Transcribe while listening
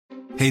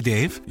Hey,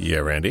 Dave. Yeah,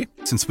 Randy?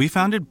 Since we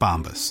founded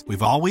Bombas,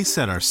 we've always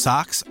said our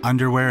socks,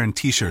 underwear, and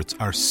T-shirts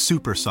are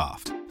super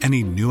soft.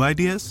 Any new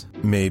ideas?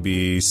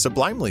 Maybe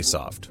sublimely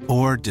soft.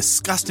 Or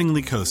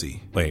disgustingly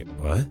cozy. Wait,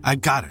 what? I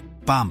got it.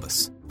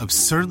 Bombas.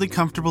 Absurdly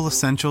comfortable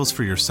essentials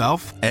for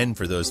yourself and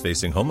for those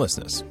facing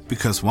homelessness.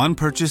 Because one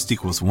purchased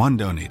equals one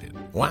donated.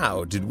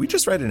 Wow, did we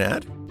just write an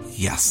ad?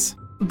 Yes.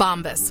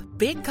 Bombas.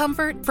 Big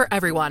comfort for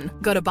everyone.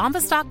 Go to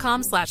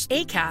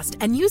bombas.com/ACAST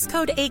and use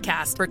code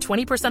ACAST for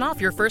 20%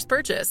 off your first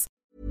purchase.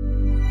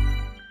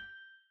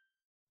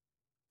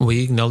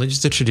 We acknowledge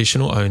the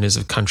traditional owners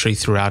of country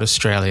throughout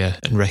Australia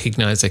and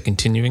recognise their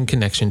continuing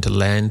connection to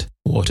land,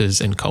 waters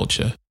and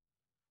culture.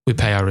 We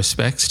pay our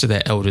respects to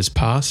their elders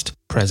past,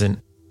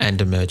 present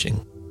and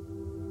emerging.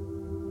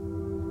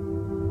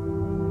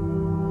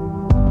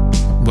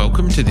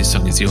 Welcome to This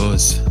Song Is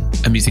Yours,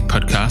 a music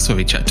podcast where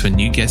we chat to a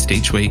new guest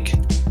each week,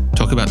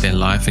 talk about their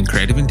life and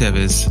creative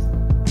endeavours,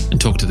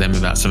 and talk to them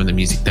about some of the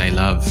music they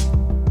love.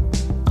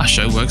 Our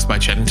show works by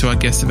chatting to our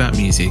guests about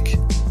music,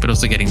 but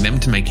also getting them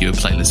to make you a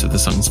playlist of the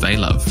songs they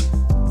love.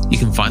 You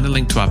can find the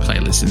link to our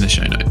playlist in the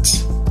show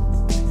notes.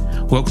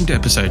 Welcome to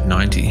episode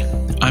 90.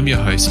 I'm your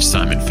host,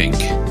 Simon Fink.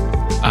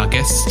 Our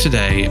guests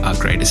today are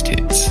Greatest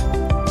Hits.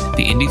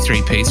 The indie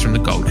three-piece from the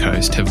Gold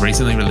Coast have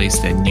recently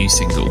released their new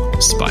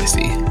single,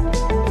 Spicy.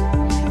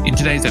 In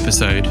today's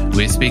episode,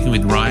 we're speaking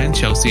with Ryan,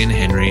 Chelsea and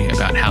Henry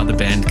about how the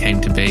band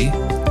came to be,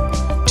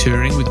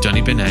 touring with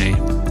Johnny Benet,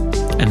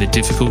 and the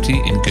difficulty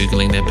in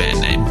Googling their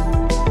band name.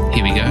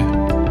 Here we go.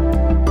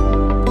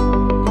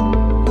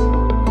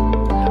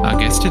 Our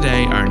guests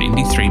today are an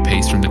indie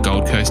three-piece from the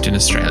Gold Coast in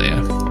Australia.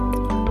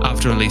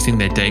 After releasing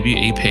their debut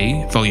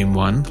EP, Volume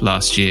 1,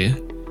 last year,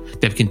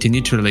 they've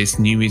continued to release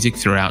new music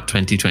throughout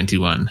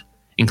 2021,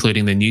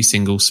 including the new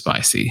single,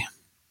 Spicy.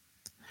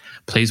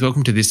 Please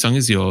welcome to This Song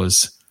Is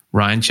Yours,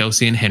 Ryan,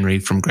 Chelsea and Henry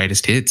from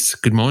Greatest Hits.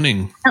 Good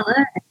morning.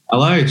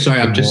 Hello. Sorry,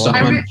 I've just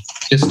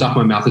stuffed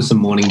my mouth with some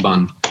morning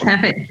bun.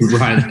 Perfect.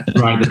 Right at the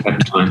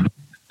perfect time.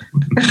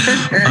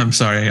 I'm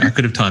sorry, I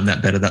could have timed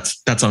that better.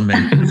 That's on me.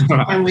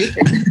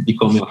 You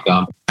call me off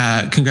guard.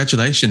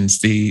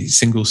 Congratulations. The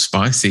single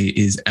Spicy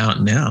is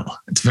out now.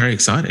 It's very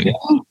exciting.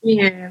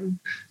 Yeah.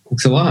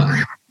 Thanks a lot.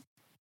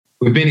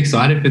 We've been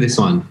excited for this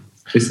one.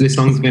 This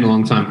song's been a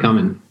long time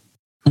coming.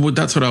 Well,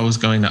 that's what I was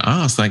going to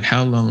ask. Like,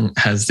 how long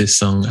has this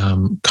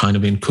song kind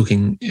of been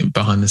cooking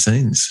behind the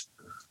scenes?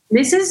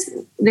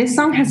 This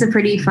song has a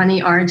pretty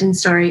funny origin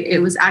story.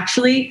 It was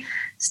actually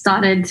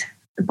started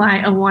by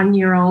a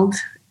 1-year-old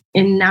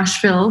in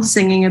Nashville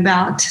singing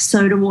about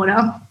soda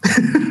water,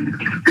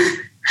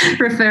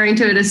 referring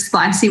to it as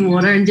spicy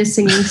water and just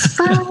singing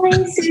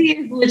spicy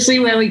is literally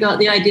where we got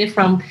the idea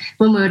from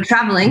when we were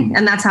traveling.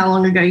 And that's how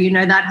long ago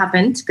that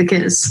happened,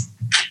 because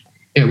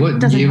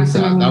what year was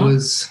that? That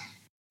was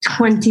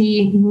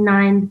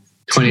 2019.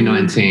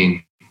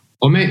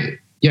 Or maybe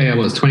it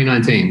was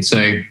 2019.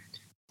 So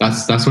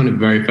that's when it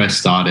very first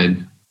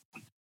started.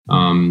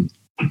 And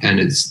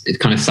it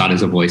kind of started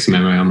as a voice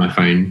memo on my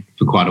phone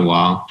for quite a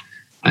while.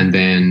 And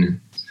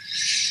then,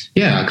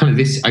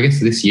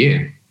 this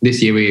year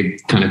we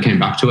kind of came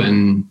back to it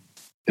and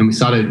we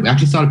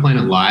actually started playing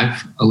it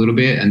live a little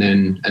bit and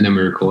then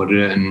we recorded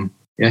it and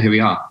here we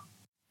are.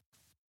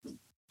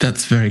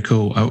 That's very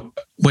cool.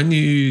 When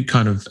you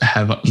kind of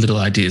have little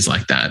ideas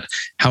like that,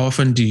 how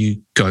often do you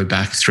go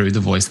back through the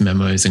voice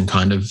memos and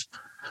kind of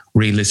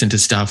re-listen to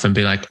stuff and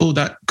be like, oh,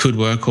 that could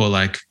work, or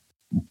like,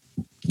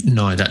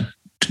 no, that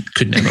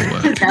could never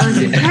work? That was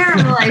a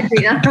terrible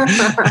idea.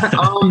 That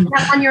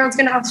 1-year-old's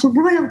going to have some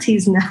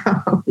royalties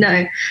now.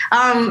 No,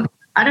 I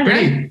don't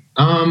know.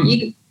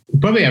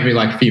 Probably every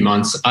few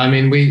months. I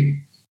mean,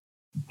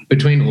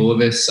 between all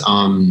of us,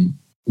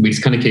 we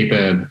just kind of keep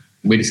a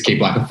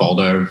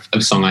folder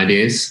of song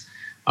ideas.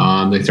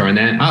 They throw in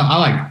there.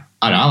 I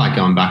like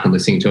going back and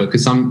listening to it,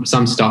 because some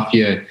stuff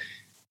you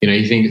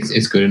think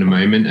it's good in a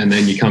moment, and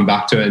then you come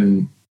back to it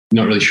and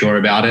not really sure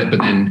about it, but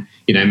then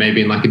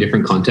maybe in a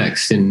different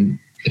context in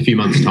a few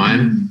months'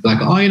 time,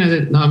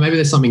 maybe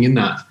there's something in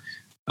that.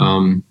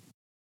 And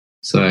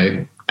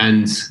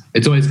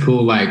it's always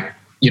cool.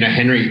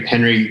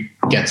 Henry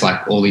gets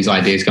all these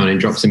ideas going and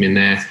drops them in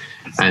there,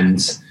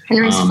 and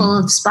Henry's full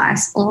of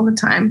spice all the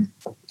time.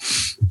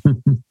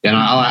 And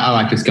I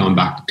like just going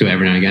back to it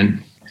every now and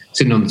again,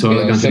 sitting on the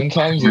toilet. Yeah,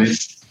 sometimes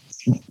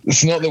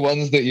it's not the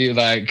ones that you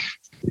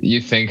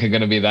think are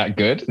going to be that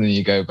good, and then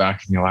you go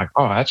back and you're like,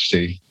 oh,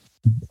 actually,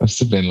 I must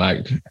have been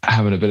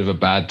having a bit of a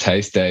bad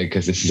taste day,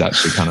 because this is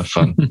actually kind of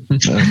fun.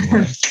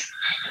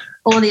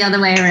 Or the other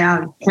way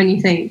around, when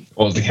you think,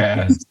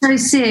 it's so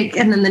sick,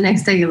 and then the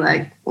next day you're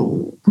like,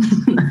 oh.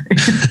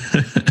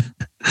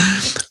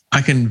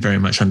 I can very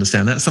much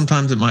understand that.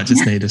 Sometimes it might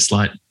just need a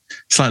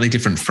slightly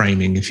different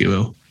framing, if you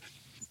will.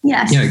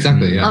 Yes. Yeah,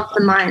 exactly. Yeah. Of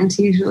the mind,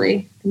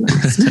 usually.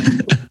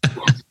 The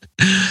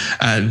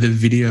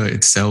video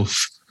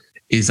itself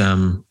is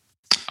I'm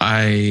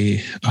sure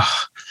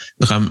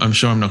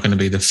I'm not going to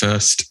be the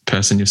first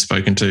person you've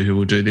spoken to who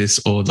will do this,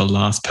 or the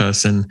last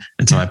person,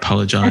 and so I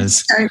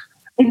apologize. I'm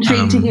so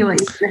intrigued to hear what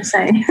you're going to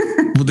say.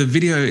 Well, the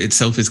video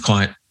itself is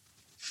quite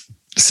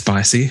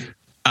spicy.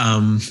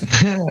 Yeah,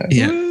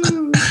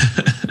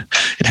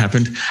 it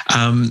happened.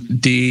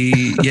 The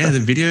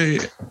video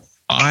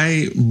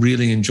I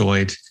really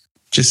enjoyed.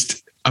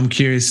 Just, I'm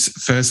curious,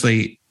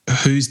 firstly,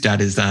 whose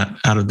dad is that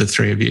out of the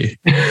three of you?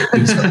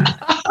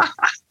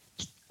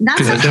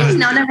 That's actually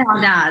none of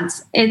our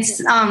dads.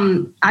 It's,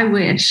 I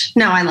wish.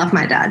 No, I love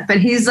my dad, but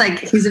he's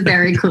a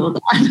very cool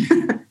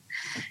dad.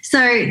 So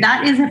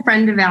that is a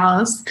friend of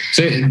ours.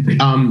 So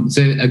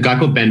a guy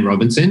called Ben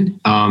Robinson,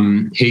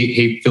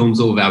 he films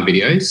all of our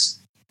videos,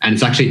 and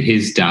it's actually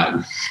his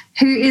dad.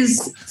 Who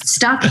is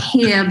stuck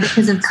here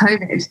because of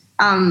COVID.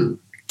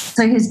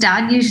 So his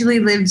dad usually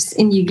lives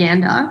in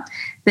Uganda.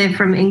 They're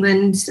from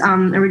England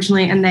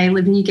originally, and they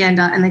live in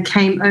Uganda, and they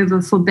came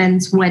over for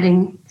Ben's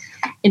wedding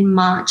in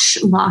March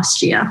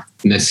last year.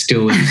 And they're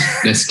still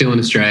in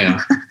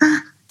Australia.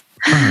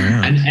 Oh,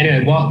 yeah. And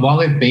anyway, while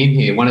they've been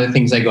here, one of the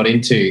things they got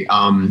into,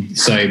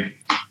 so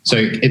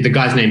the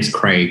guy's name's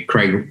Craig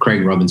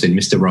Robinson,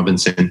 Mr.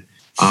 Robinson.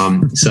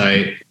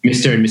 So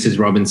Mr. and Mrs.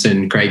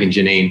 Robinson, Craig and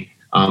Janine,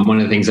 one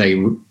of the things they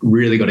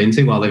really got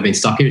into while they've been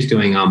stuck here is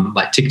doing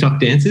like TikTok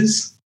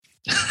dances.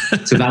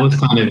 So that was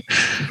kind of,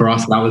 for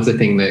us, that was the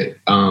thing that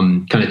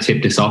kind of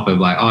tipped us off of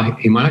like, oh,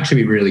 he might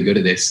actually be really good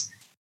at this.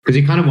 Because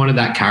he kind of wanted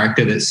that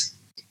character that's,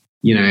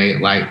 you know,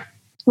 like...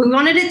 We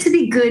wanted it to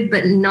be good,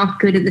 but not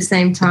good at the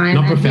same time.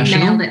 Not professional.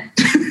 He nailed it.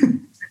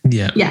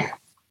 Yeah.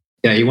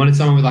 Yeah, you wanted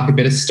someone with like a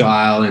bit of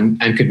style and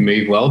could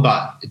move well,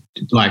 but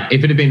like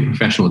if it had been a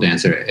professional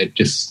dancer, it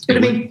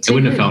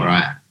wouldn't have felt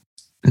right.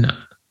 No,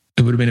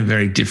 it would have been a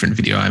very different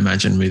video, I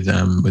imagine, with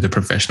a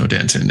professional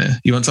dancer in there.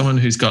 You want someone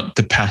who's got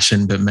the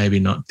passion, but maybe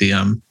not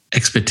the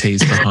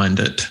expertise behind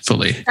it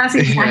fully. That's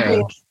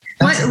exactly it.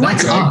 That's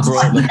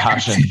the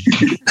passion.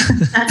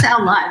 That's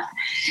our life.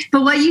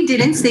 But what you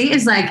didn't see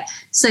is like,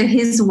 so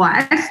his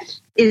wife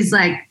is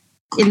like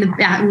in the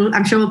back.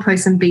 I'm sure we'll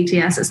post some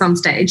BTS at some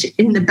stage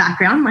in the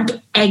background, like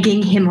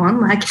egging him on,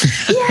 like,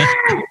 yeah,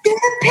 do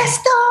the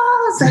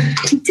pistols,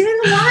 like do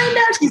the wind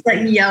up. She's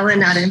like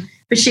yelling at him,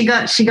 but she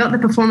got the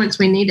performance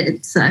we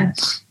needed. So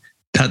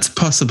that's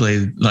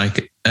possibly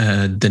like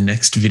the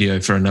next video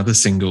for another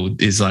single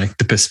is like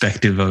the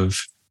perspective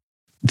of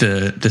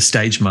the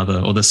stage mother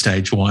or the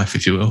stage wife,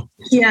 if you will.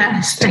 Yeah,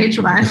 stage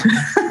wife.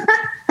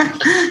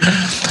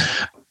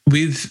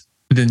 With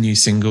the new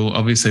single,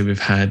 obviously we've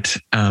had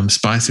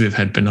Spicy, we've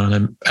had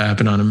Banana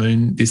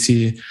Moon this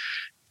year.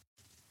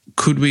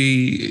 Could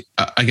we,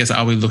 I guess,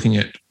 are we looking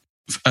at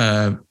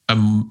a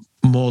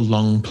more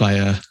long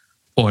player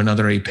or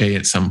another EP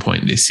at some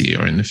point this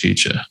year or in the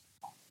future?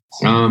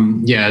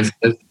 Yeah,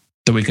 that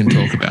we can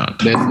talk about.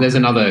 There's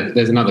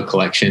another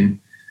collection,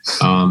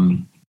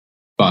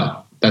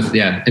 but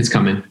it's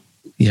coming.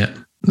 Yeah,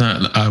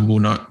 no, I will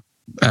not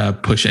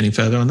push any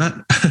further on that.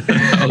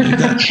 I'll leave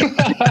that.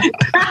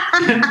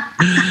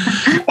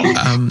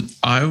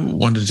 I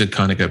wanted to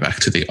kind of go back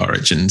to the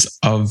origins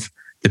of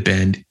the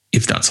band,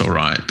 if that's all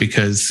right,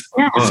 because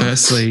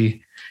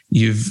firstly,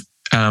 you've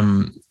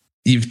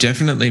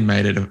definitely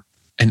made it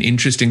an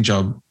interesting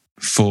job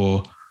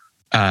for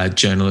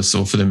journalists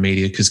or for the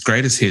media, because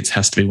Greatest Hits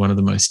has to be one of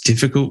the most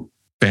difficult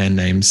band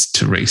names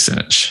to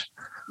research.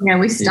 Yeah,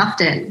 we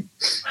stuffed it.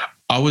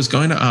 I was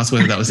going to ask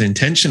whether that was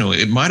intentional.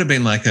 It might have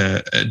been like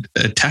a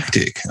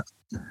tactic.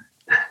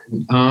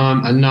 No,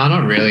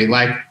 not really.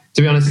 Like,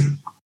 to be honest,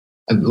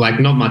 like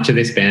not much of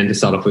this band to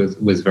start off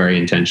with was very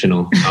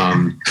intentional.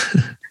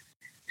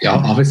 Yeah,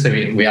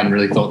 obviously we hadn't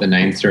really thought the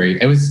name through.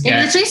 It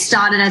literally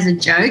started as a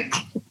joke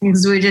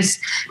because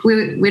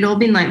we'd all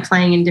been like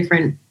playing in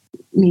different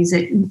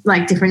music,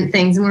 like different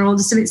things, and we're all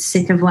just a bit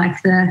sick of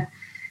like the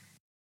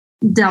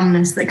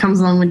dumbness that comes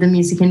along with the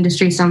music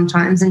industry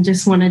sometimes, and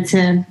just wanted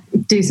to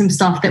do some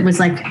stuff that was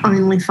like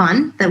only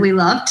fun, that we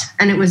loved,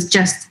 and it was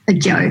just a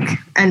joke.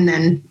 And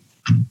then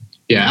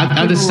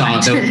at the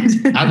start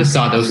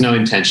there was no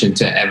intention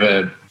to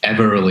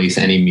ever release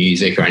any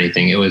music or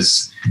anything. It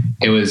was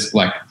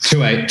like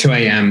 2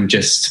 a.m.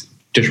 just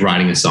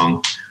writing a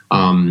song,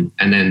 and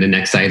then the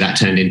next day that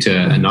turned into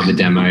another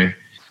demo,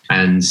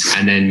 and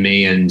then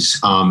me and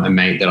a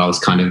mate that I was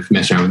kind of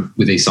messing around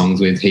with these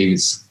songs with, we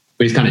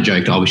just kind of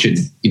joked, we should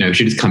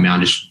just come out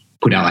and just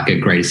put out like a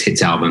Greatest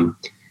Hits album,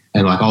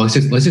 and like, let's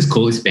just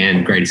call this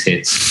band Greatest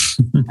Hits.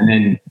 And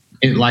then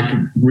it like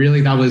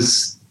really that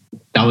was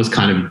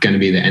kind of going to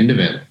be the end of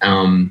it.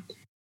 And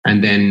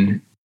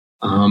then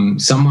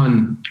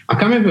someone, I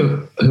can't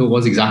remember who it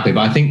was exactly,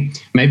 but I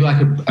think maybe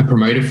like a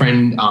promoter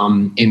friend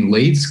in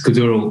Leeds, because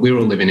we were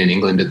all living in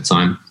England at the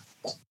time,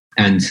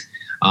 and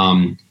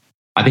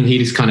I think he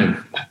just kind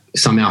of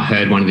somehow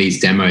heard one of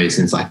these demos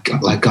and it's like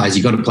guys,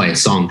 you got to play a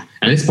song.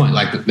 And at this point,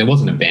 like there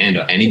wasn't a band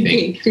or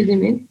anything. Did you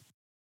mean?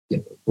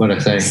 What did I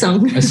say? A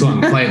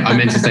song. I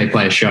meant to say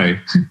play a show.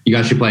 You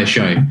guys should play a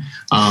show.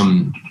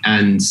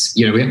 And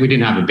we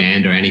didn't have a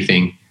band or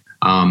anything.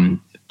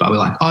 But we're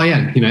like, oh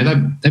yeah,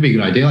 that'd be a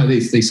good idea. Like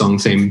these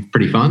songs seem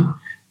pretty fun.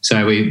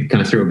 So we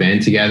kind of threw a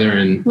band together,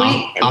 and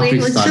we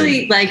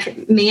literally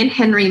like me and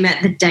Henry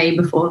met the day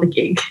before the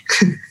gig.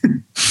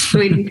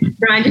 We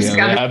tried to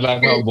discover. We had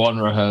like one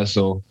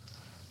rehearsal.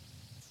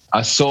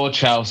 I saw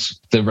Chelsea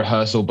the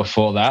rehearsal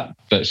before that,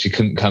 but she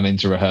couldn't come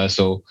into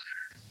rehearsal.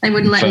 They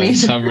wouldn't let me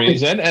for some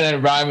reason. And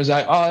then Ryan was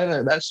like,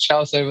 "Oh, that's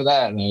Chelsea over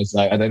there." And I was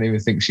like, I don't even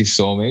think she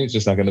saw me. It was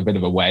just like a bit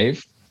of a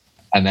wave.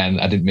 And then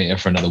I didn't meet her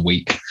for another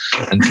week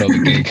until the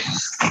gig.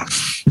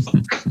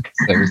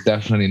 So it was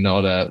definitely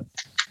not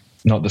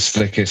the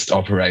slickest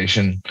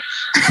operation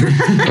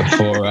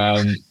before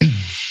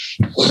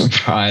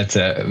prior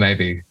to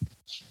maybe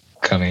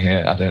coming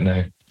here. I don't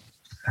know.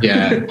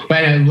 Yeah,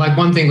 but like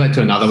one thing led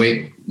to another.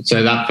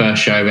 So that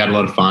first show, we had a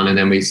lot of fun, and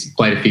then we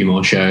played a few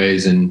more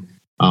shows, and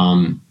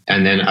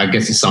then I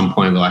guess at some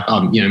point we're like,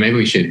 maybe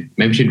we should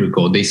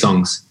record these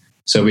songs.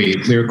 So we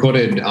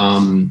recorded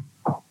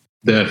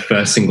the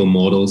first single,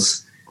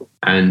 Mortals,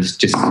 and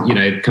just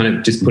kind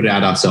of just put it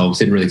out ourselves.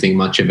 Didn't really think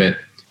much of it,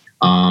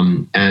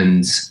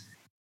 and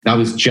that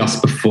was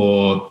just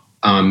before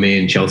me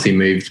and Chelsea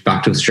moved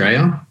back to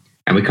Australia.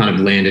 And we kind of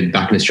landed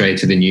back in Australia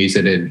to the news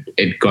that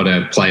it got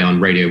a play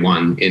on Radio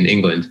 1 in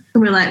England.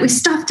 And we're like, we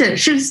stuffed it.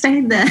 Should have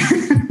stayed there.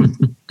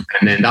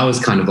 And then that was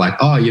kind of like,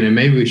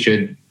 maybe we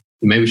should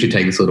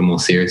take this a little more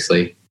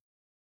seriously.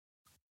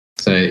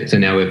 So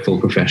now we're full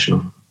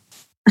professional.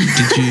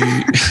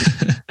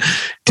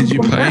 Did you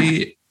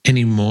play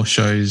any more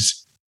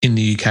shows in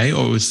the UK,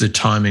 or was the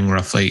timing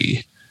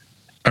roughly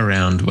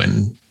around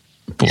when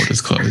borders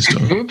closed?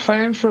 We were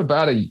playing for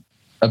about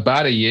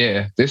a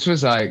year. This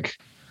was like.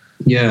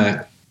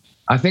 Yeah,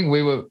 I think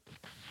we were.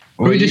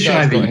 We just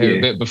got here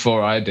a bit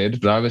before I did,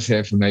 but I was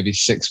here for maybe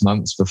 6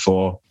 months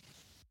before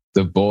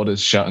the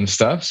borders shut and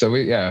stuff. So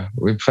we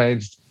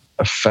played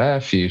a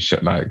fair few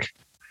shows.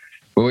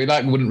 We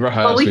wouldn't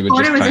rehearse. We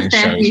were just playing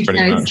shows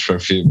pretty much for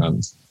a few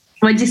months.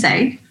 What'd you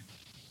say?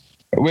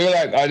 We were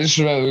I just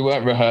remember we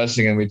weren't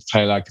rehearsing, and we'd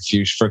play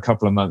for a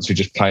couple of months. We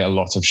just play a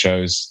lot of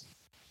shows.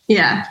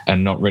 Yeah,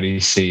 and not really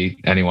see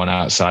anyone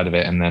outside of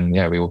it, and then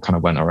we all kind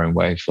of went our own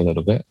way for a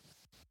little bit.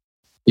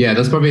 Yeah,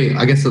 that's probably,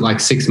 I guess, like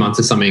 6 months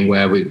or something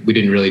where we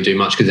didn't really do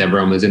much because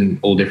everyone was in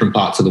all different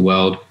parts of the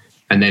world.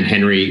 And then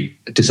Henry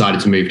decided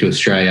to move to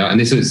Australia. And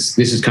this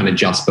was kind of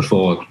just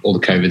before all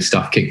the COVID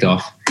stuff kicked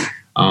off.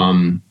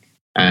 So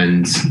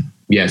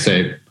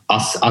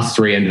us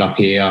three ended up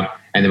here.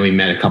 And then we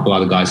met a couple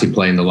other guys who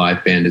play in the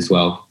live band as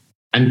well.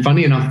 And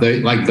funny enough,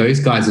 those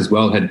guys as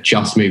well had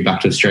just moved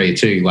back to Australia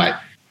too. Like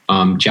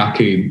Jack,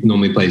 who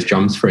normally plays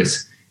drums for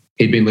us,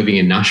 he'd been living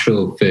in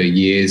Nashville for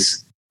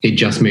years. He'd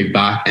just moved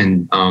back,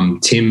 and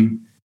Tim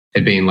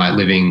had been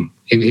living.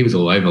 He was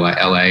all over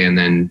LA and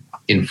then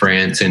in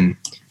France, and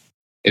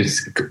it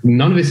was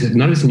none of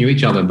us knew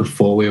each other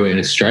before we were in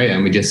Australia,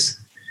 and we just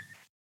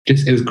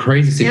it was a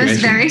crazy situation. It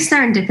was very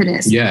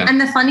serendipitous. Yeah.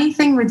 And the funny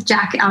thing with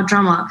Jack, our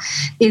drummer,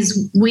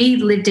 is we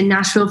lived in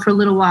Nashville for a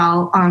little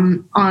while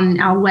on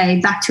our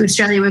way back to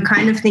Australia. We were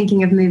kind of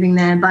thinking of moving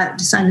there, but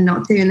decided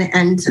not to in the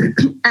end.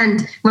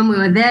 And when we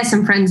were there,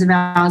 some friends of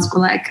ours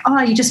were like, "Oh,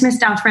 you just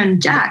missed our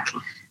friend Jack.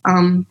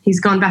 He's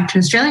gone back to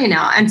Australia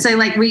now." And so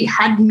we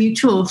had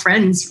mutual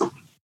friends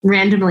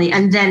randomly,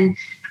 and then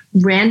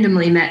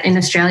randomly met in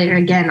Australia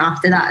again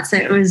after that. So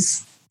it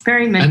was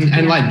very meant.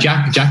 And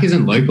Jack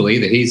isn't local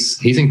either. He's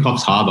in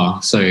Coffs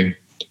Harbour. So,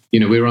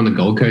 we were on the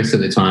Gold Coast at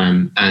the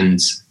time, and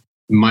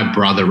my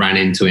brother ran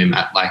into him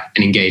at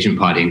an engagement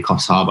party in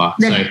Coffs Harbour.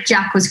 So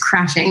Jack was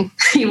crashing.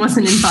 He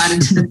wasn't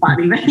invited to the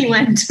party, but he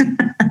went.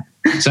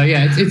 So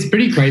yeah, it's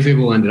pretty crazy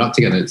we all ended up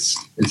together.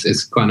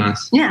 It's quite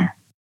nice. Yeah.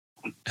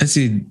 I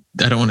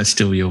don't want to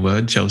steal your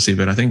word, Chelsea,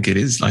 but I think it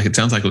is it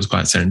sounds like it was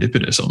quite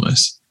serendipitous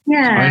almost.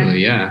 Yeah.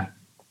 Totally, yeah.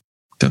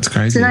 That's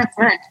crazy. So that's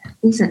it.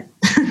 Use it.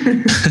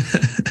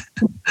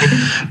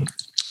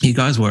 You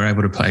guys were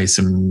able to play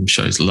some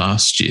shows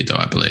last year, though,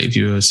 I believe.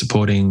 You were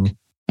supporting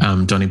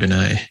Donny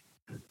Benet.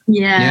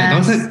 Yeah.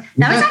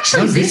 That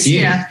was this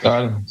year.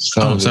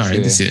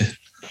 This year.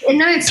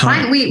 No, it's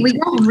fine. We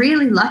got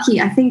really lucky.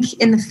 I think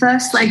in the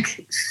first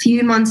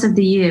few months of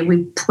the year,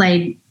 we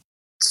played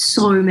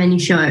so many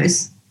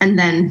shows, and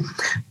then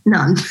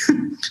none for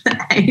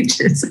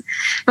ages.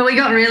 But we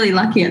got really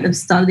lucky at the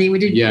start of the year. We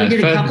did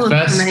a couple of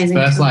amazing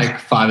first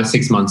 5 or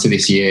 6 months of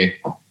this year.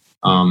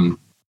 We've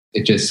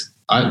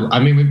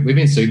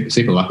been super,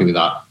 super lucky with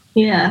that.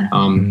 Yeah.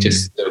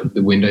 Just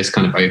the windows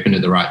kind of opened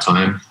at the right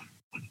time.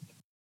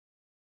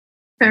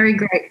 Very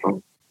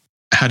grateful.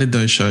 How did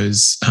those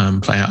shows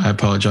play out? I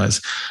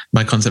apologize.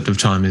 My concept of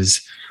time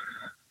is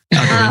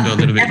out the window a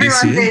little bit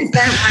this year. Everyone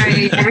says, don't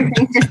worry,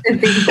 everything's just a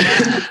big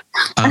blur.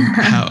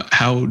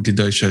 How did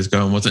those shows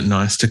go? And was it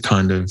nice to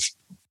kind of,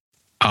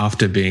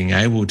 after being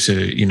able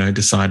to,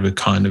 decide we're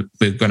going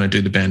to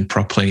do the band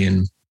properly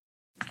and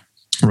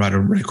write a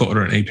record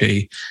or an EP,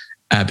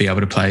 be able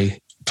to play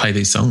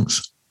these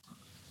songs?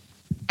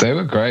 They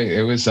were great.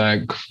 It was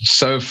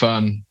so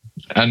fun.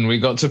 And we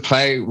got to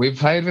play, we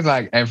played with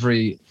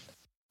every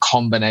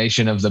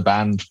combination of the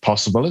band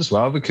possible as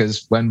well,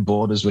 because when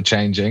borders were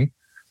changing,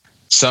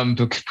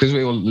 because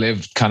we all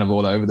lived kind of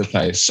all over the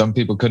place, some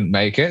people couldn't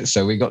make it.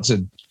 So we got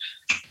to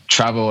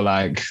travel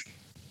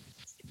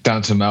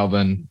down to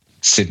Melbourne,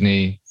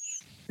 Sydney,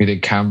 we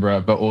did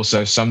Canberra, but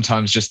also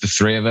sometimes just the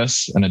three of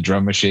us and a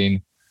drum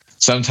machine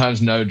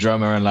sometimes no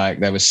drummer, and like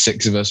there were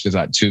 6 of us with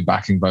like 2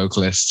 backing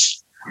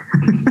vocalists,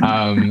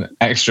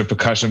 extra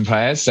percussion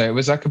players. So it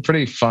was like a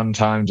pretty fun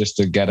time just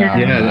to get out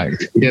and like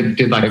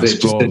did like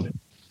explore.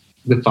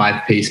 the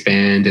 5-piece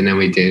band, and then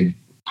we did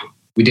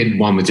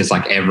one with just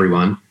like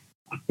everyone,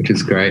 which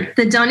is great.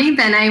 The Donny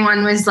Benet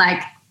one was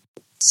like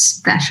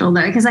special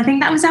though, because I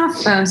think that was our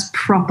first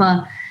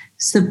proper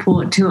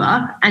support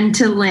tour, and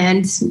to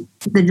land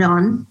the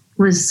Don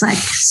was like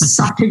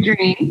such a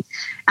dream.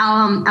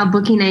 Our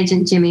booking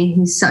agent Jimmy,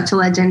 he's such a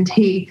legend.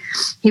 He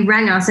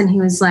rang us and he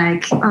was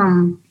like,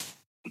 I'm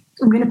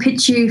going to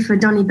pitch you for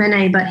Donny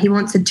Benet, but he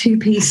wants a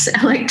 2-piece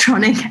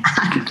electronic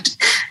act.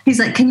 He's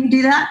like, can you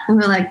do that? And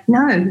we're like,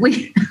 no,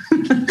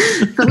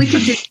 but we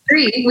could do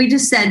 3. We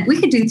just said we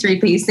could do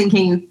 3-piece,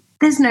 thinking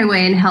there's no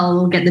way in hell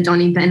we'll get the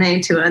Donny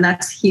Benet tour.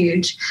 That's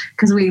huge,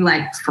 because we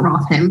like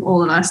froth him,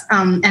 all of us.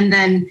 And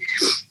then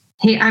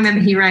I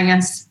remember he rang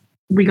us.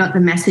 We got the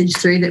message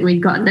through that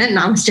we'd gotten it, and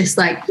I was just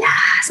like,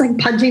 yes, like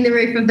punching the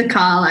roof of the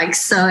car, like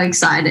so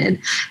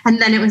excited.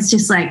 And then it was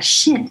just like,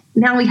 shit,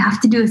 now we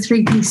have to do a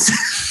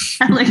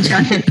 3-piece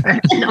electronic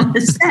version on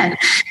the set.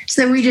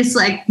 So we just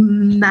like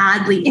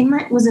madly,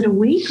 was it a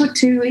week or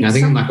 2 weeks? I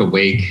think in like a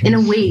week. In a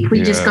week,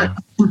 we just got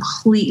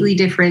completely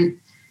different.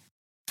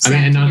 I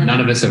mean, and none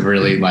of us have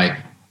really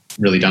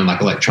done like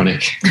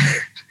electronic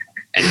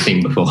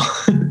anything before.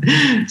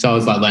 So I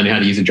was like learning how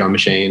to use a drum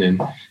machine,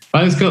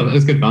 but it was cool. It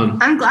was good fun.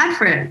 I'm glad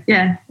for it.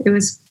 Yeah, it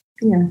was.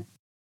 Yeah.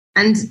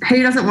 And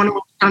who doesn't want to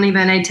watch Donny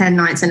Benet 10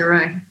 nights in a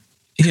row?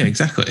 Yeah,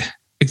 exactly.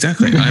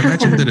 I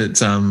imagine that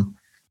it's,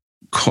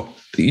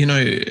 you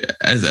know,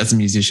 as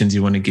musicians,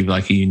 you want to give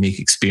like a unique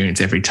experience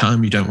every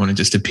time. You don't want to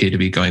just appear to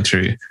be going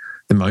through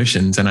the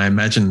motions. And I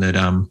imagine that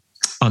on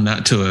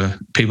that tour,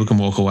 people can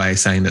walk away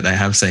saying that they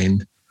have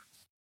seen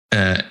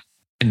a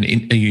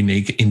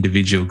unique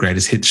individual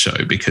greatest hits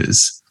show,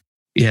 because,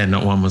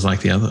 not one was like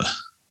the other.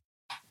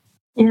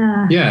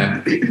 Yeah.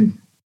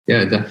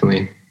 Yeah,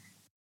 definitely.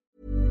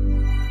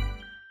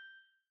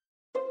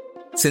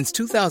 Since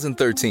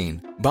 2013,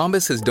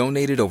 Bombas has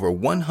donated over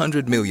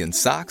 100 million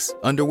socks,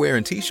 underwear,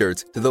 and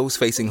T-shirts to those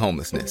facing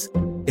homelessness.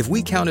 If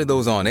we counted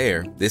those on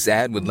air, this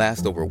ad would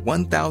last over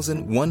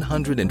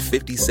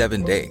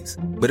 1,157 days.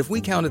 But if we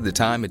counted the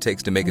time it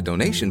takes to make a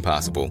donation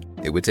possible,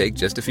 it would take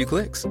just a few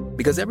clicks.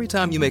 Because every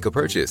time you make a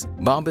purchase,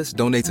 Bombas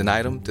donates an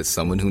item to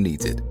someone who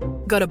needs it.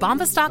 Go to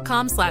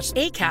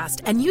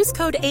bombas.com/ACAST and use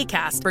code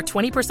ACAST for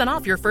 20%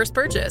 off your first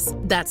purchase.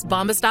 That's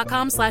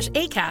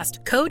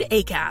bombas.com/ACAST, code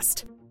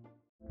ACAST.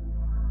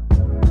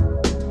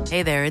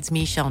 Hey there, it's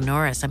Michelle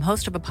Norris. I'm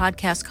host of a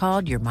podcast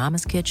called Your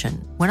Mama's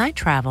Kitchen. When I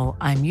travel,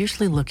 I'm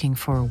usually looking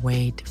for a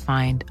way to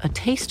find a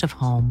taste of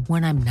home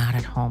when I'm not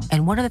at home.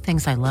 And one of the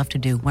things I love to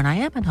do when I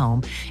am at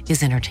home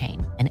is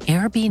entertain. And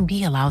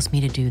Airbnb allows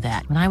me to do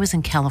that. When I was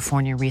in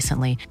California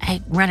recently,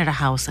 I rented a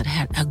house that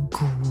had a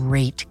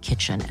great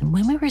kitchen. And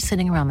when we were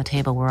sitting around the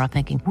table, we're all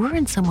thinking, we're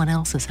in someone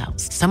else's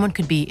house. Someone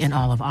could be in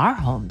all of our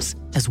homes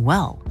as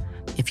well.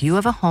 If you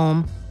have a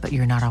home, but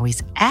you're not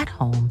always at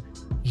home,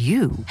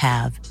 you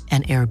have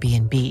an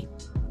Airbnb.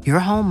 Your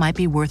home might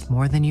be worth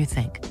more than you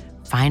think.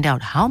 Find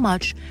out how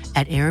much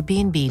at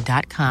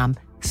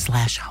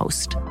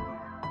airbnb.com/host.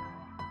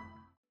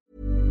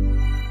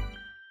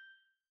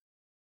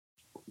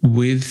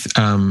 With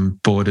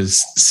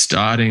borders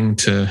starting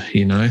to,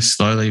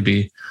 slowly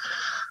be,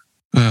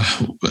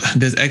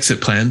 there's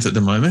exit plans at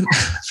the moment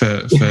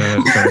for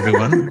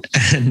everyone,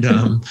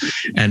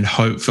 and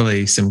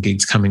hopefully some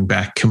gigs coming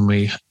back. Can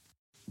we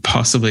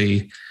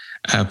possibly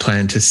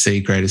plan to see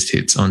Greatest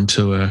Hits on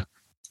tour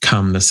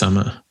come the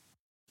summer?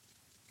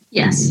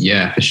 Yes.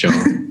 Yeah, for sure.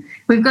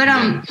 We've got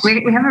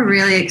we have a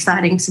really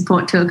exciting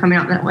support tour coming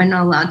up that we're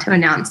not allowed to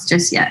announce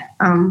just yet.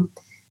 So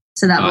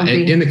that will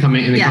be in the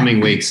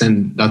coming weeks,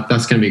 and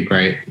that's going to be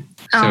great.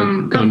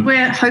 But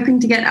we're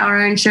hoping to get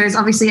our own shows.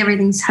 Obviously,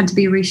 everything's had to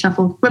be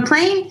reshuffled. We're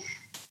playing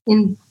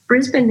in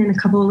Brisbane in a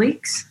couple of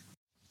weeks,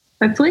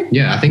 hopefully.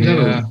 Yeah, I think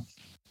that'll.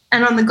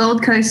 And on the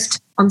Gold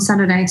Coast on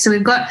Saturday. So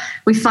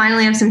we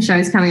finally have some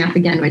shows coming up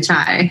again, which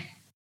I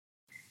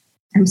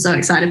am so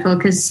excited for,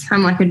 because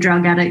I'm like a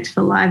drug addict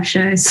for live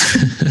shows.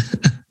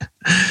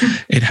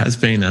 It has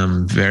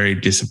been very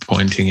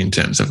disappointing in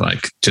terms of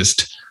like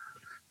just,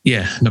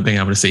 not being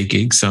able to see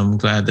gigs. So I'm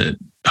glad that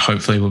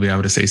hopefully we'll be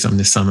able to see some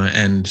this summer.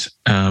 And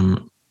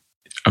I'm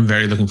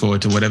very looking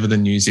forward to whatever the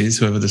news is,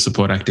 whoever the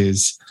support act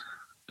is.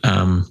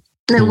 We're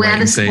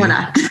the support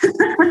act.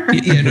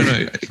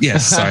 No.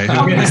 Yes, sorry.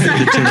 Whoever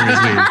the tour is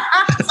with.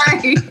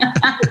 Sorry.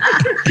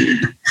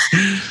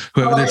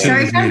 Whoever the tour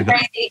is with.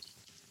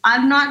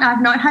 I've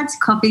not had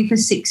coffee for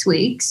 6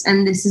 weeks,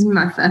 and this is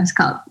my first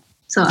cup,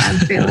 so I'm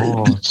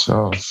feeling.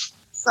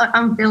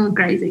 I'm feeling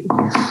crazy.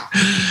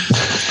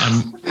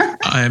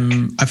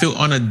 I feel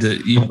honoured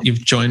that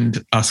you've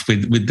joined us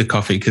with the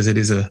coffee, because it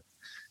is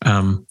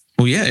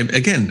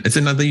again, it's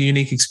another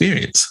unique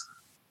experience.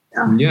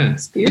 Oh, yeah,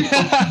 it's beautiful.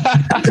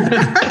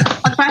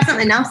 I'll try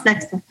something else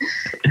next time.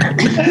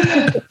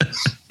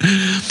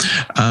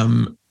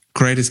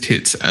 Greatest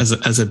Hits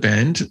as a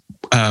band.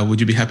 Would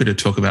you be happy to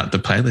talk about the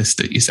playlist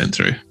that you sent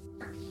through?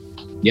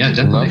 Yeah,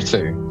 definitely. Love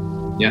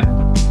to. Yeah.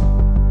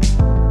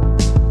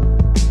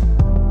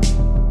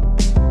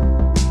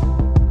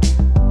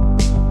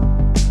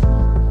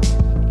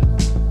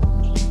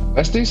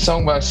 Let's do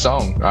song by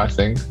song, I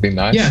think. It'd be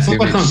nice. Yeah, song Give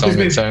by each song. song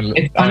its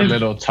own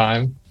little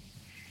time.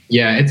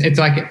 Yeah, it's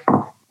like,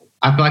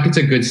 I feel like it's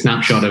a good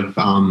snapshot of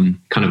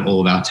kind of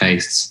all of our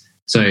tastes.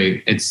 So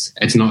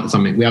it's not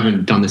something, we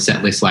haven't done the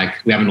set list, like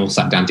we haven't all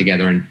sat down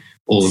together and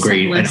all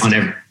agreed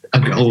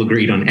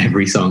on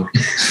every song.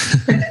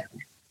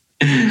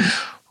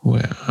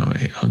 Where are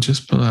we? I'll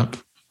just pull up.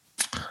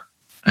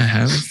 I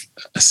have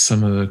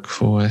some of the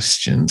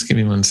questions. Give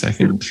me 1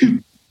 second.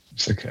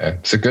 It's okay.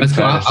 It's a good That's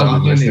cool.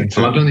 playlist.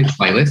 I love doing these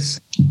playlists.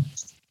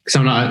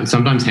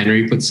 Sometimes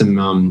Henry puts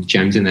some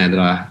gems in there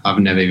that I've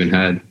never even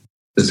heard.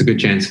 There's a good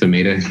chance for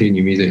me to hear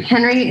new music.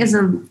 Henry is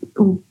a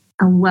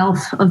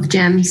wealth of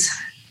gems.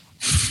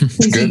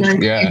 It's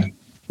good. Yeah.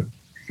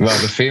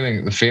 Well,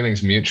 the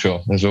feeling's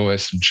mutual. There's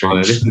always some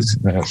truth.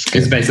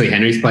 It's basically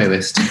Henry's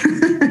playlist.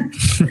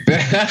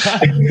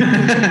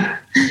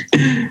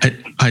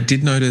 I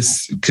did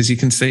notice, because you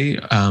can see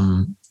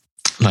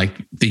like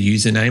the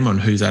username on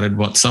who's added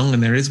what song,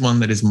 and there is one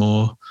that is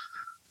more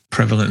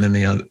prevalent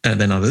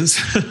than others.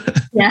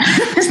 Yeah.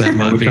 So that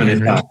might be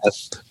Henry.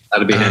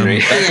 That'd be Henry.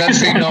 That's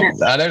actually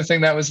not, I don't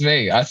think that was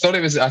me. I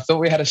thought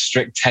we had a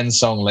strict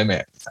 10-song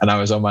limit, and I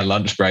was on my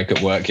lunch break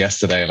at work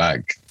yesterday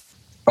like,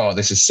 oh,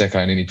 this is sick.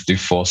 I only need to do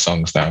 4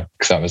 songs now,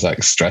 because I was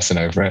like stressing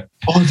over it.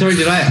 Oh, sorry.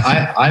 Did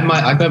I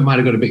might have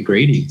got a bit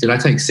greedy. Did I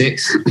take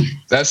 6?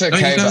 That's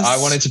okay, but I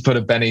wanted to put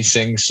a Benny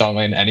Sing song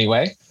in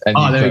anyway, and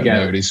there we go.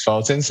 Nobody's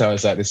Faulting. So I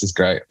was like, this is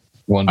great.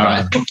 One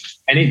down.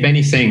 Right.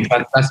 Benny Sing.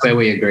 That's where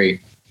we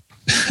agree.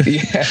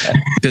 Yeah.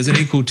 Does it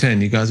equal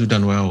 10? You guys have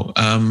done well.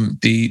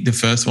 The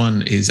first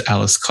one is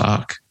Alice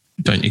Clark.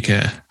 Don't You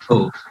Care?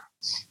 Cool.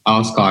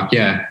 Alice Clark.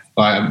 Yeah.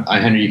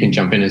 Henry, you can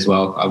jump in as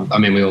well. I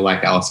mean, we all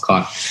like Alice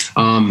Clark.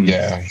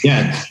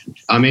 Yeah.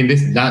 I mean,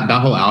 that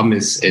whole album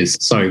is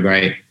so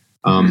great.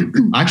 I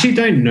actually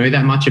don't know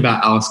that much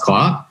about Alice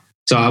Clark,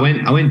 so I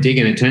went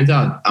digging. It turns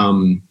out,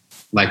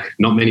 like,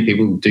 not many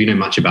people do know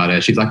much about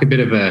her. She's like a bit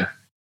of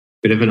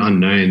an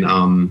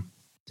unknown.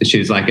 She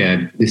was like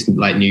this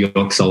New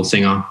York soul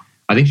singer.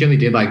 I think she only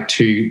did like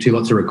two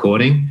lots of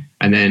recording,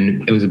 and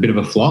then it was a bit of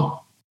a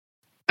flop,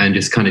 and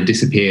just kind of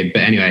disappeared.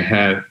 But anyway,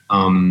 her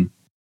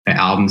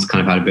album's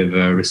kind of had a bit of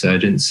a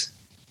resurgence.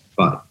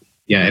 But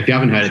yeah, if you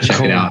haven't heard it,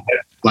 check it out.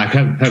 Like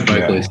her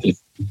vocal is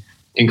just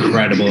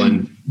incredible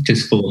and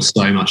just full of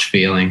so much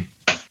feeling.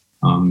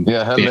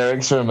 Her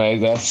lyrics are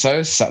amazing. They're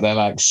so sad. They're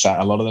like sad.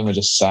 A lot of them are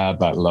just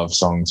sad, like love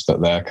songs,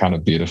 but they're kind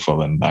of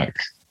beautiful and like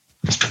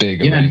just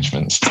big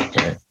arrangements.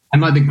 Great.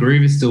 And like the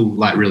groove is still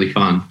like really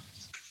fun.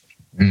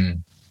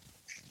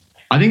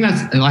 I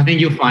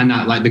think you'll find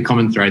that like the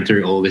common thread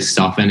through all this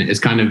stuff, and it's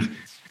kind of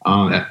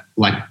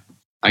like,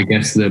 I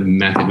guess the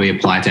method we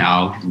apply to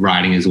our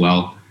writing as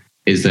well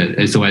is that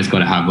it's always got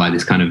to have like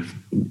this kind of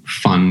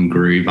fun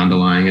groove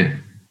underlying it,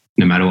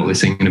 no matter what we're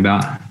singing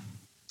about.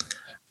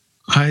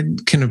 I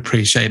can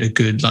appreciate a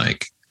good,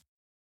 like,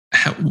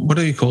 what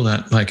do you call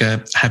that? Like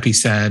a happy,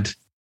 sad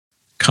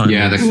kind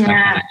of.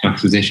 The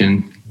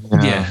juxtaposition.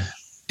 Yeah,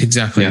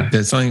 exactly. Yeah.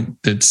 There's something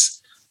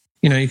that's,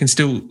 you can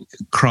still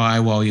cry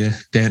while you're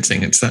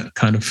dancing. It's that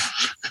kind of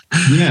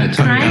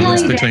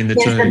balance between the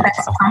two. The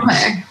best combo.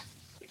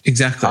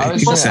 Exactly. I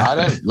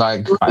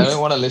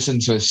don't want to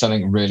listen to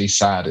something really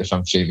sad if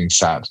I'm feeling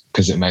sad,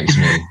 because it makes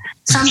me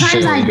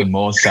feel even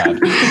more sad.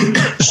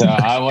 So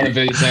I want to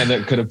be something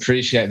that could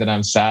appreciate that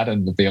I'm sad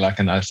and be like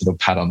a nice little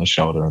pat on the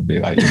shoulder and be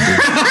like,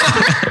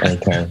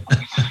 okay.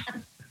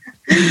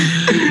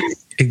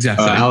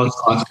 Exactly. Alice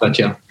Clark's got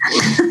you.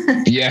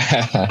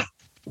 Yeah.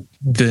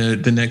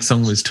 The next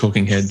song was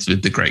Talking Heads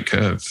with The Great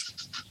Curve.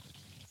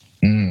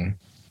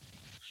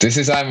 This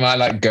is my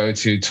like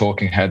go-to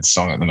Talking Heads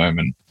song at the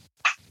moment.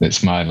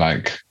 It's my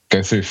like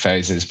go through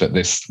phases, but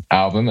this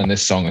album and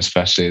this song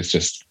especially is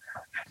just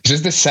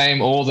the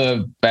same. All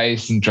the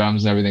bass and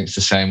drums and everything's the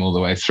same all the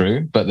way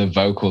through, but the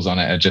vocals on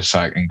it are just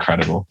like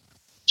incredible.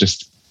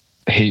 Just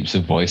heaps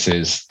of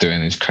voices doing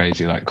these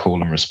crazy like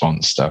call and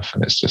response stuff,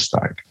 and it's just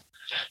like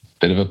a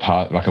bit of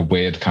a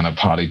weird kind of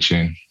party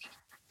tune.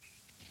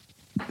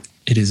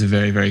 It is a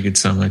very, very good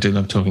song. I do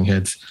love Talking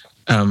Heads.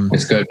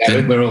 It's good.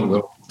 We're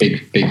all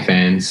big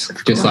fans.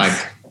 Just like,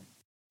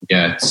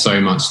 so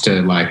much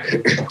to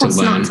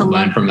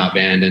learn from that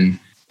band, and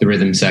the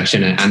rhythm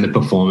section and the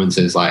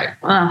performances. Like,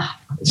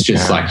 it's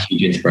just like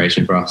huge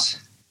inspiration for us.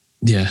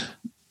 Yeah,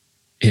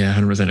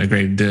 100%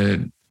 agreed.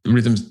 The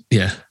rhythms,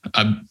 the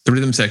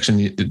rhythm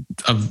section.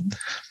 I've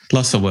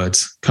lost the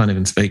words. Can't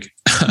even speak.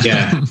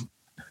 Yeah.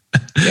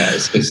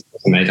 It's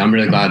amazing. I'm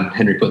really glad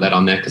Henry put that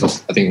on there, because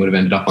I think it would have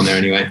ended up on there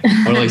anyway,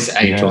 or at least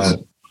 8 or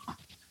so.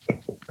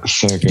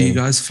 So good. Do you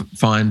guys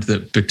find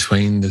that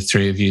between the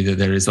three of you that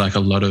there is like a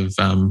lot of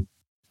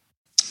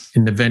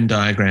in the Venn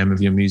diagram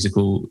of your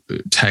musical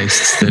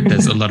tastes that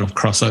there's a lot of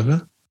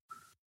crossover?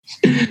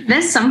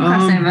 There's some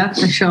crossover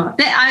for sure.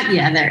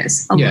 There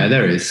is.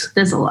 There is.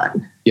 There's a lot.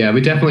 Yeah, we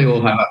definitely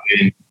all have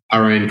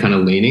our own kind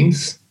of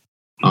leanings.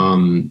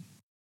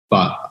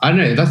 But I don't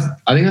know.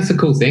 I think that's the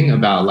cool thing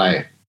about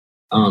like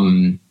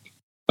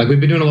we've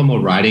been doing a lot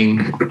more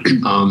writing,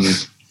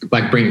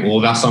 like bringing all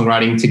of our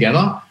songwriting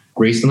together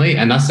recently,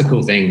 and that's the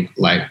cool thing.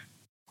 Like,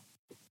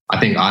 I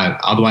think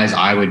otherwise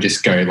I would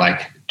just go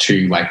like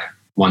too like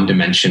one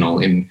dimensional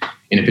in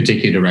a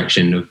particular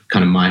direction of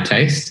kind of my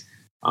taste.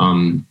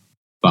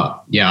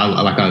 But yeah,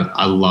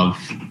 I love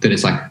that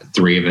it's like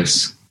three of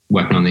us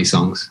working on these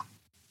songs.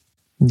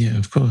 Yeah,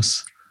 of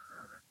course.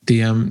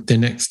 The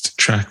next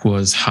track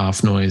was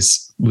Half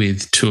Noise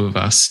with Two of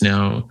Us.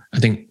 Now, I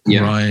think,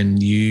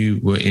 Ryan, you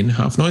were in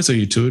Half Noise, or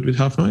you toured with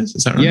Half Noise?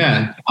 Is that right?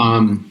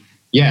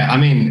 Yeah. I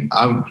mean,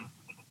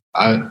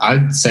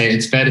 I'd say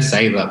it's fair to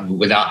say that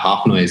without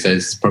Half Noise,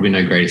 there's probably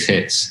no Greatest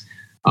Hits.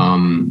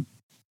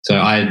 So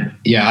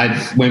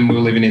when we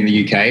were living in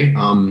the UK,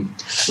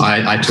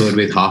 I toured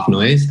with Half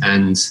Noise,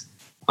 and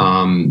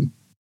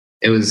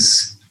it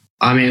was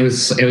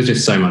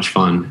just so much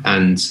fun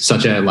and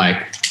such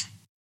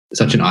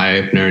an eye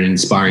opener and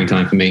inspiring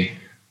time for me.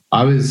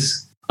 I've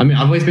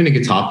always been a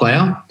guitar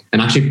player,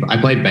 and actually I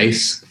played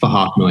bass for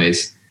Half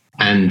Noise,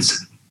 and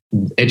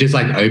it just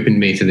like opened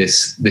me to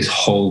this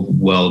whole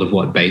world of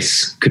what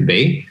bass could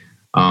be.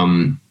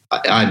 I'd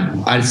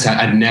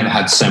never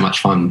had so much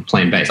fun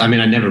playing bass. I mean,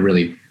 I never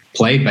really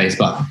played bass,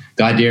 but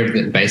the idea of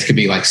that bass could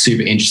be like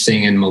super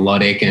interesting and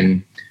melodic,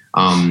 and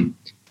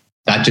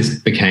that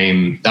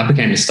became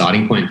the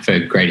starting point for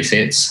Greatest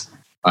Hits.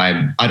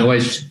 I'd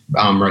always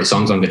wrote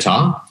songs on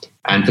guitar,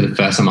 and for the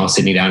first time I was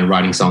sitting down and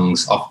writing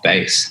songs off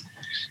bass.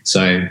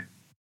 So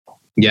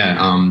yeah.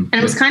 And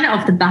it was kind of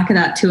off the back of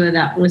that tour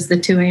that was the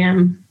 2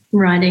 a.m.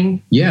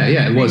 writing. Yeah,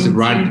 it was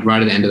right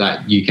at the end of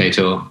that UK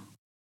tour.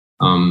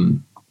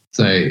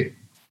 So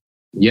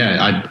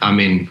yeah, I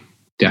mean,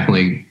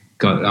 definitely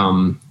got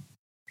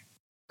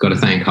to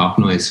thank Half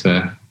Noise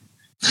for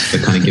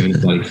kind of giving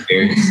us that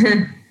experience.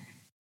 That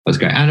was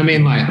great. And I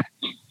mean, like,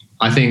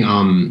 I think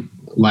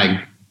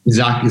like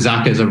Zach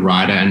as a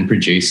writer and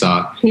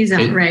producer, he's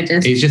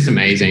outrageous. He's just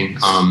amazing.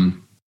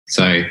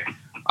 So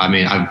I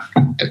mean, I've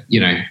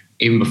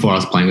even before I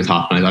was playing with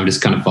Half Noise, I've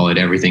just kind of followed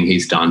everything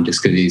he's done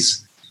just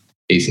because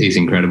he's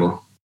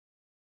incredible.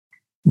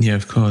 Yeah,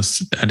 of course.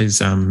 That is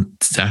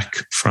Zach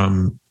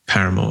from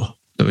Paramore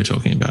that we're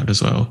talking about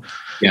as well.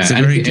 Yeah, it's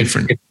very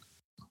different.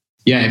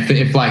 If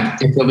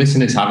the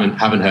listeners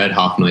haven't heard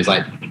Half Noise,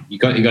 like you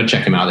got to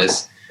check them out.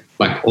 There's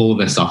like all of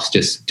their stuff's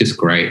just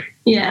great.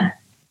 Yeah,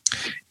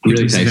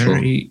 really tasteful.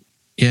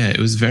 It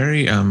was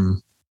very.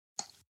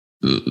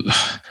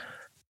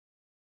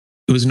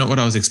 It was not what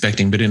I was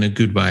expecting, but in a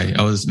good way.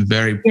 I was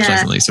very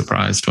pleasantly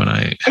surprised when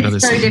I had other.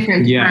 So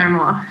different. Yeah,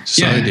 Paramore.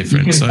 So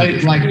different. So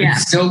like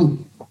it's still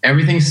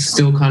everything's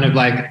still kind of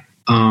like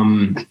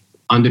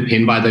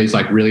underpinned by those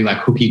like really like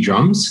hooky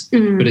drums,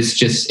 but it's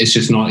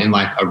just not in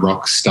like a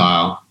rock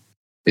style.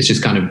 It's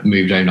just kind of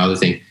moved on another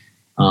thing.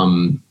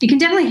 You can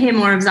definitely hear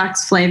more of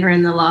Zach's flavor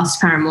in the last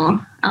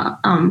Paramore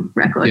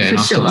record for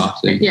sure.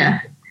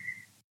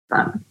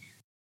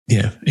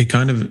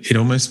 It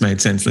almost made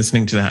sense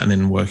listening to that and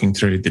then working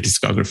through the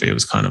discography. It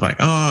was kind of like,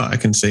 oh, I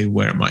can see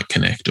where it might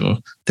connect, or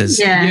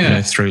there's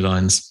through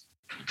lines.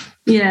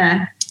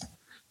 Yeah.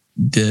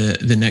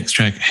 The next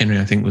track, Henry,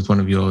 I think was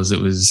one of yours.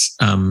 It was,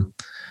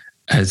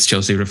 as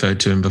Chelsea referred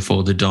to him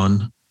before, The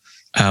Don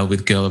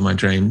with Girl of My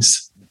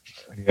Dreams.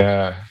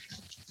 Yeah.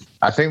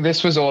 I think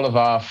this was all of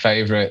our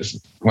favorites.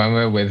 When we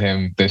were with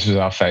him, this was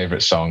our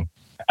favorite song.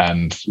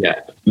 And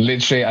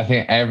literally, I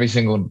think every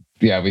single,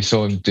 we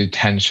saw him do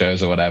 10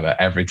 shows or whatever.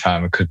 Every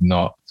time I could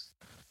not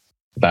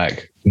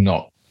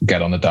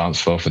get on the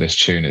dance floor for this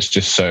tune. It's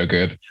just so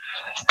good.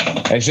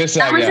 It's just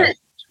That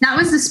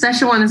was the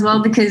special one as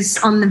well, because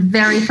on the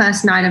very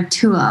first night of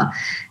tour,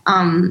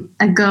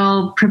 a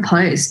girl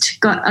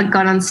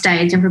got on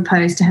stage and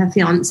proposed to her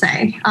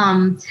fiance.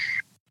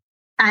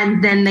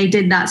 And then they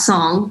did that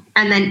song.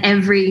 And then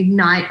every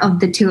night of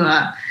the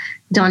tour,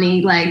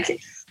 Donnie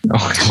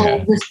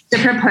told the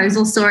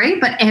proposal story,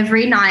 but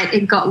every night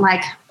it got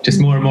just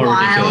more and more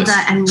wilder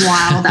ridiculous. And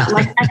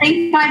wilder. I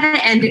think by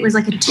the end it was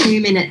like a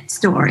 2-minute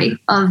story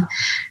of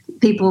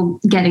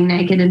people getting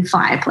naked in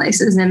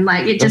fireplaces, and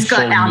it just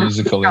got out of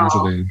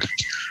control.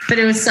 But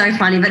it was so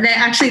funny. But they're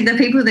actually, the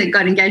people that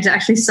got engaged are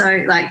actually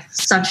so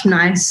such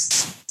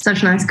nice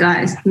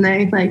guys, and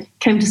they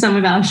came to some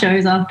of our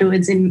shows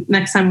afterwards. In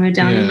next time we were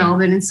down in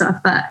Melbourne and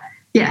stuff. But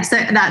yeah, so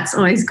that's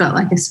always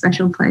got a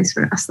special place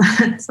for us.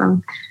 That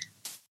song.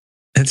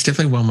 It's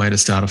definitely one way to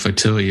start off a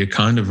tour. You're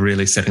kind of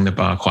really setting the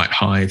bar quite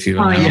high if you're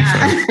for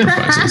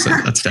proposals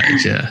at that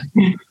stage. Yeah.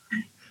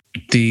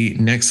 The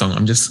next song,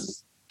 I'm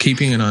just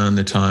keeping an eye on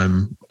the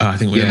time. I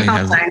think we only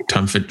have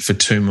time for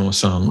 2 more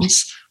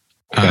songs.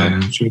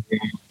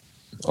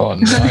 Oh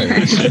no!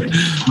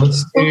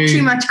 Let's do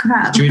too much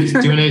crap. Do you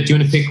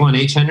want to pick one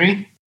each,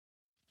 Henry?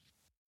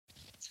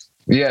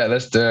 Yeah,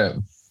 let's do it.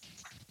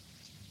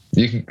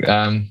 You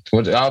can.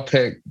 I'll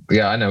pick.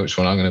 Yeah, I know which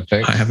one I'm going to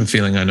pick. I have a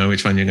feeling I know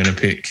which one you're going to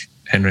pick,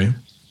 Henry.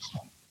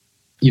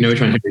 You know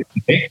which one you're going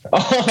to pick?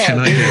 Can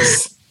I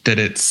guess that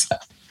it's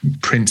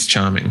Prince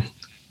Charming?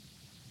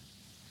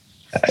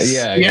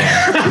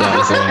 Yeah. That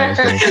was what I was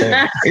going to say.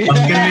 That's going to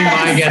be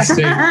my guess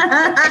too.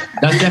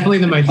 That's definitely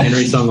the most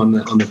Henry song on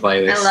the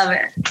playlist. I love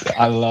it.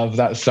 I love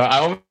that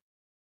song.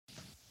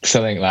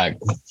 Something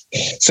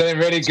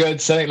really good,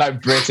 something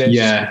like British.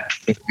 Yeah.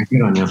 Good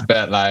on you.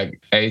 But like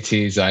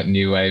 80s, like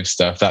new wave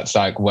stuff. That's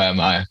like where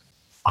my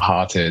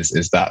heart is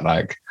that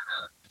like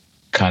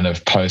kind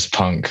of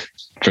post-punk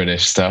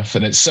British stuff.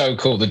 And it's so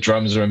cool. The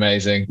drums are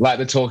amazing. Like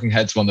the Talking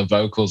Heads one, the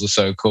vocals are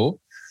so cool.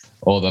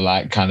 All the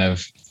like kind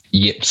of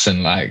yips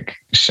and like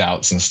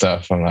shouts and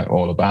stuff. I'm like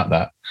all about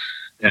that.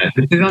 Yeah,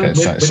 this is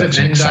with the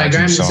Venn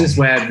diagram. This is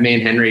where me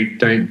and Henry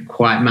don't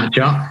quite match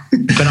up.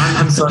 But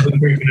I'm slowly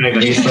creeping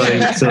over. He's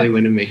slowly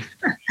winning me.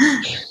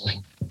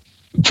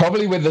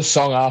 Probably with the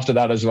song after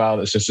that as well.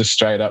 That's just a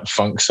straight up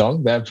funk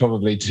song. They're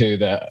probably two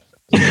that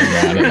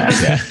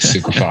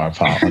super far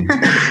apart.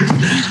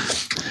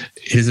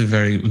 It is a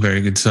very, very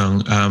good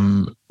song.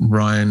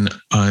 Ryan,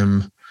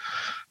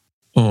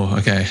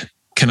 okay.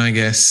 Can I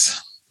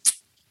guess?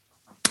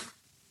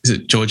 Is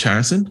it George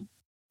Harrison?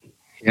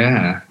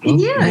 Yeah.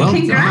 Well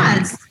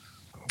congrats.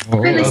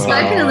 We haven't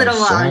spoken a little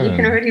while. You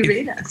can already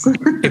read us.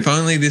 If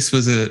only this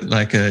was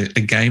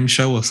a game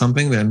show or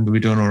something, then we'd be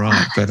doing all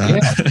right. But all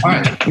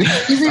right.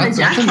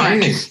 That's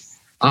amazing.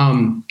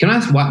 Can I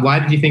ask why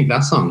did you think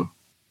that song?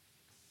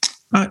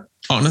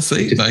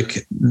 Honestly,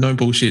 like no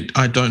bullshit.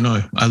 I don't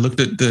know. I looked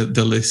at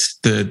the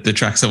list, the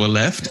tracks that were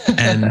left,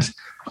 and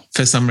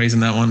for some reason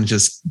that one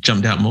just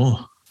jumped out more.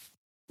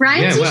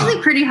 Ryan's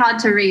usually pretty hard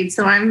to read,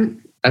 so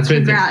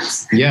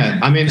congrats. Yeah,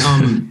 I mean,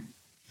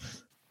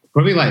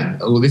 probably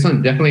this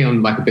one definitely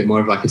on like a bit more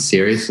of like a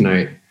serious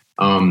note.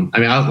 I mean,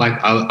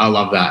 I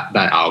love that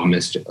album.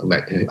 It's just,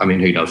 like, I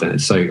mean, who doesn't?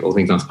 It's so All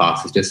Things Must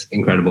Pass is just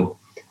incredible.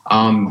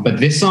 But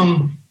this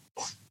song's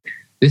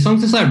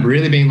just like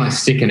really been like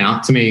sticking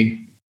out to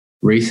me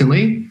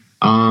recently.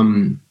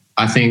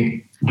 I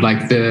think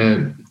like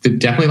the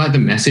definitely like the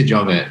message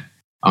of it.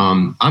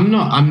 I'm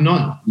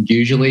not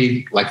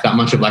usually like that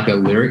much of like a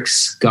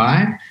lyrics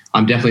guy.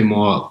 I'm definitely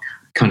more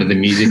kind of the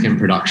music and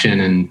production,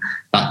 and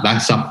that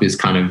stuff is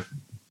kind of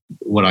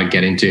what I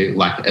get into,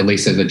 like at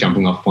least as a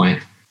jumping off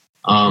point.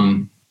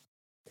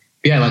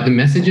 Yeah, like the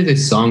message of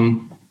this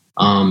song,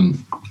 I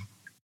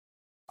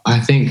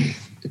think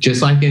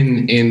just like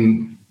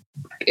in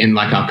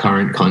like our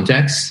current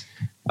context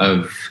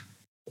of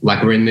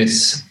like we're in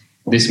this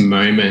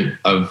moment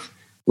of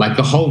like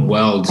the whole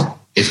world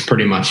is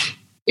pretty much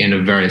in a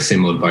very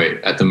similar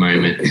boat at the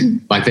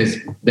moment. Like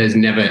there's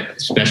never,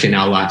 especially in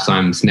our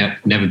lifetimes,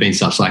 never been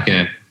such like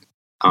a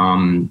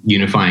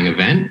unifying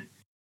event.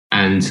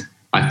 And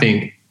I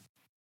think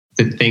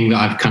the thing that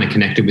I've kind of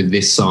connected with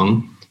this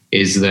song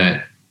is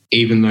that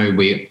even though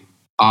we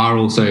are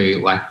also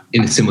like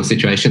in a similar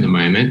situation at the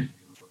moment,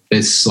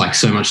 there's like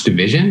so much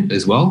division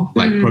as well,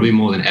 like probably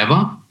more than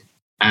ever.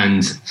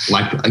 And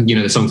like, you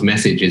know, the song's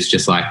message is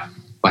just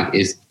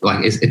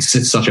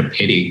it's such a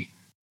pity.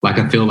 Like,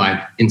 I feel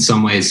like in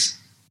some ways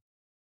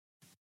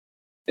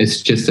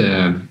it's just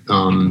I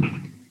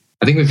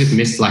think we've just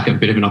missed like a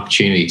bit of an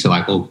opportunity to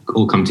like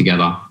all come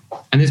together.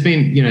 And there's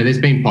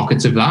been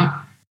pockets of that,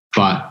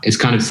 but it's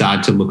kind of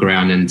sad to look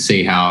around and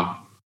see how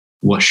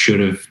what should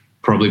have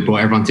probably brought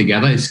everyone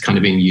together is kind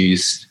of being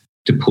used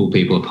to pull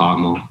people apart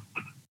more.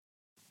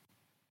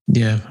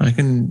 Yeah, I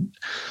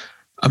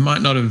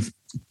might not have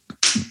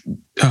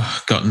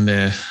gotten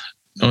there,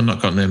 or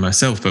not gotten there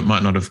myself, but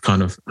might not have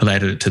kind of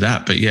related it to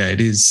that. But yeah, it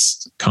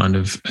is kind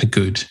of a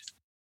good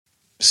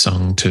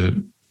song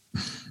to,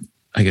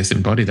 I guess,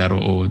 embody that,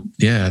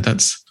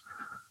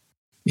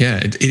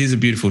 it is a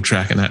beautiful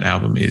track, and that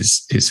album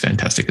is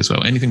fantastic as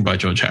well. Anything by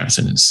George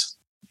Harrison is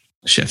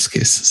chef's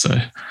kiss. So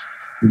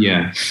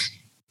yeah.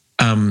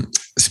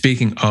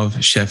 Speaking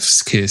of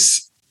chef's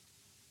kiss,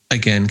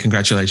 again,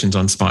 congratulations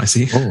on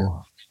Spicy.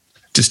 Oh.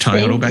 Just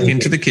tying it all back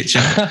into the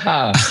kitchen.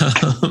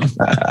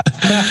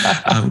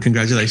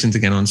 Congratulations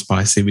again on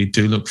Spicy. We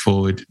do look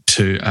forward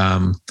to,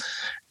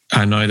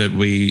 I know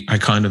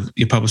that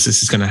your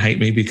publicist is going to hate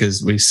me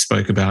because we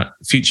spoke about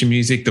future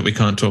music that we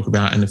can't talk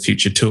about and the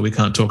future tour we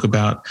can't talk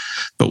about.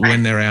 But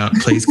when they're out,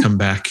 please come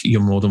back.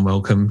 You're more than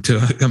welcome to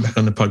come back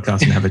on the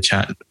podcast and have a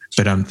chat.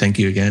 But thank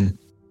you again.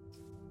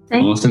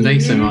 Awesome.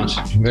 Thanks so much.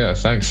 Yeah,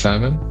 thanks,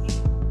 Simon.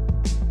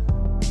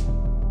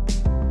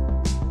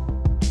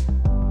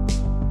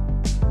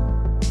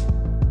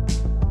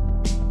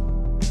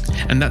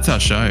 And that's our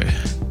show.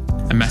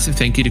 A massive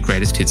thank you to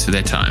Greatest Hits for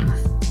their time.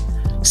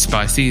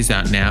 Spicy is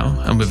out now,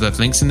 and we've left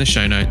links in the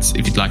show notes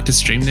if you'd like to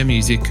stream their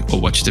music or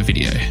watch the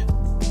video.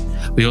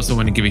 We also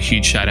want to give a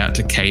huge shout out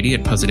to Katie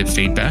at Positive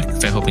Feedback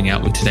for helping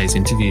out with today's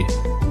interview.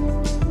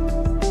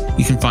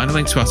 You can find a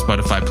link to our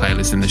Spotify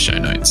playlist in the show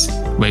notes,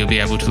 where you'll be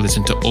able to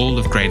listen to all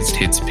of Greatest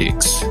Hits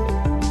picks.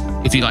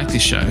 If you like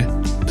this show,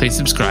 please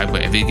subscribe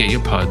wherever you get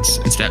your pods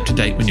and stay up to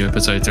date when new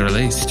episodes are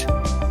released.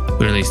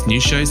 We release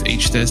new shows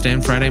each Thursday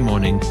and Friday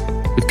morning,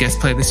 with guest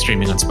playlists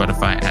streaming on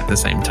Spotify at the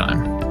same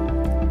time.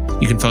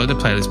 You can follow the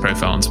playlist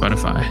profile on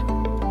Spotify,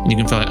 and you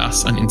can follow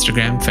us on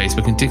Instagram,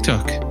 Facebook, and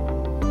TikTok.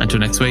 Until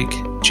next week,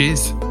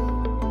 cheers.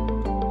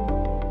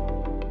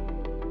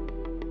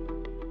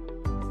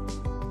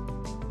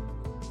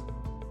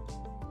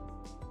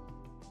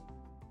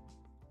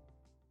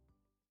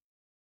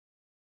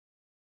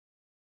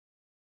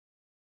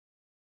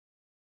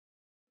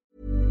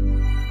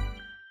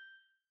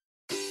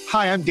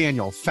 Hi, I'm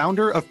Daniel,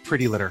 founder of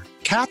Pretty Litter.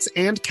 Cats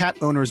and cat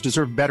owners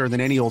deserve better than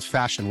any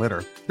old-fashioned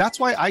litter. That's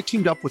why I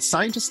teamed up with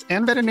scientists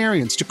and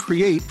veterinarians to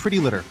create Pretty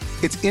Litter.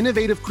 Its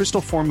innovative crystal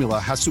formula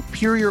has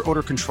superior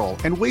odor control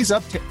and weighs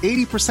up to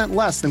 80%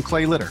 less than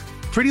clay litter.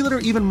 Pretty Litter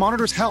even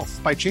monitors health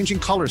by changing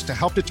colors to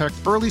help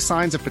detect early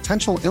signs of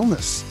potential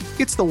illness.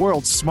 It's the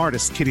world's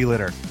smartest kitty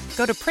litter.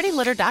 Go to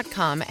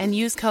prettylitter.com and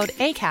use code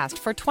ACAST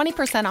for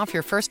 20% off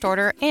your first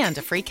order and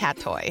a free cat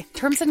toy.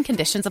 Terms and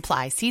conditions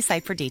apply. See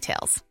site for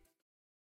details.